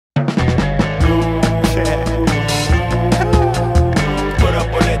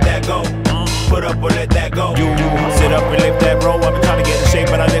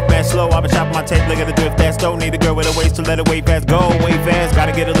slow. I've been chopping my tape, look at the drift that's don't need a girl with a waist to let it way fast. Go way fast,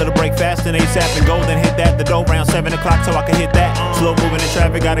 gotta get a little break fast and ASAP and go, then hit that. The dough round 7 o'clock so I can hit that. Slow moving in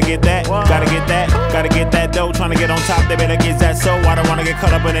traffic, gotta get that. Gotta get that, gotta get that dough. Trying to get on top, they better get that so. I don't wanna get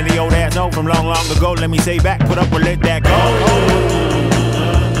caught up in any old ass. No, from long, long ago, let me say back, put up or let that go.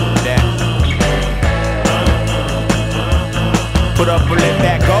 Put up or let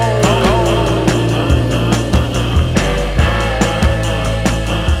that go.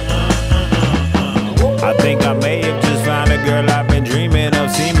 I think I may have just found a girl I've been dreaming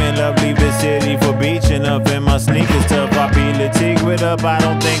of. Seeming love, leave the city for beaching up in my sneakers. Tough, I be litigue with up. I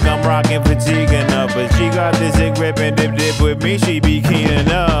don't think I'm rocking fatigue enough, but she got this grip and dip with me. She be keen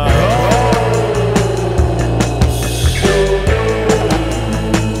enough.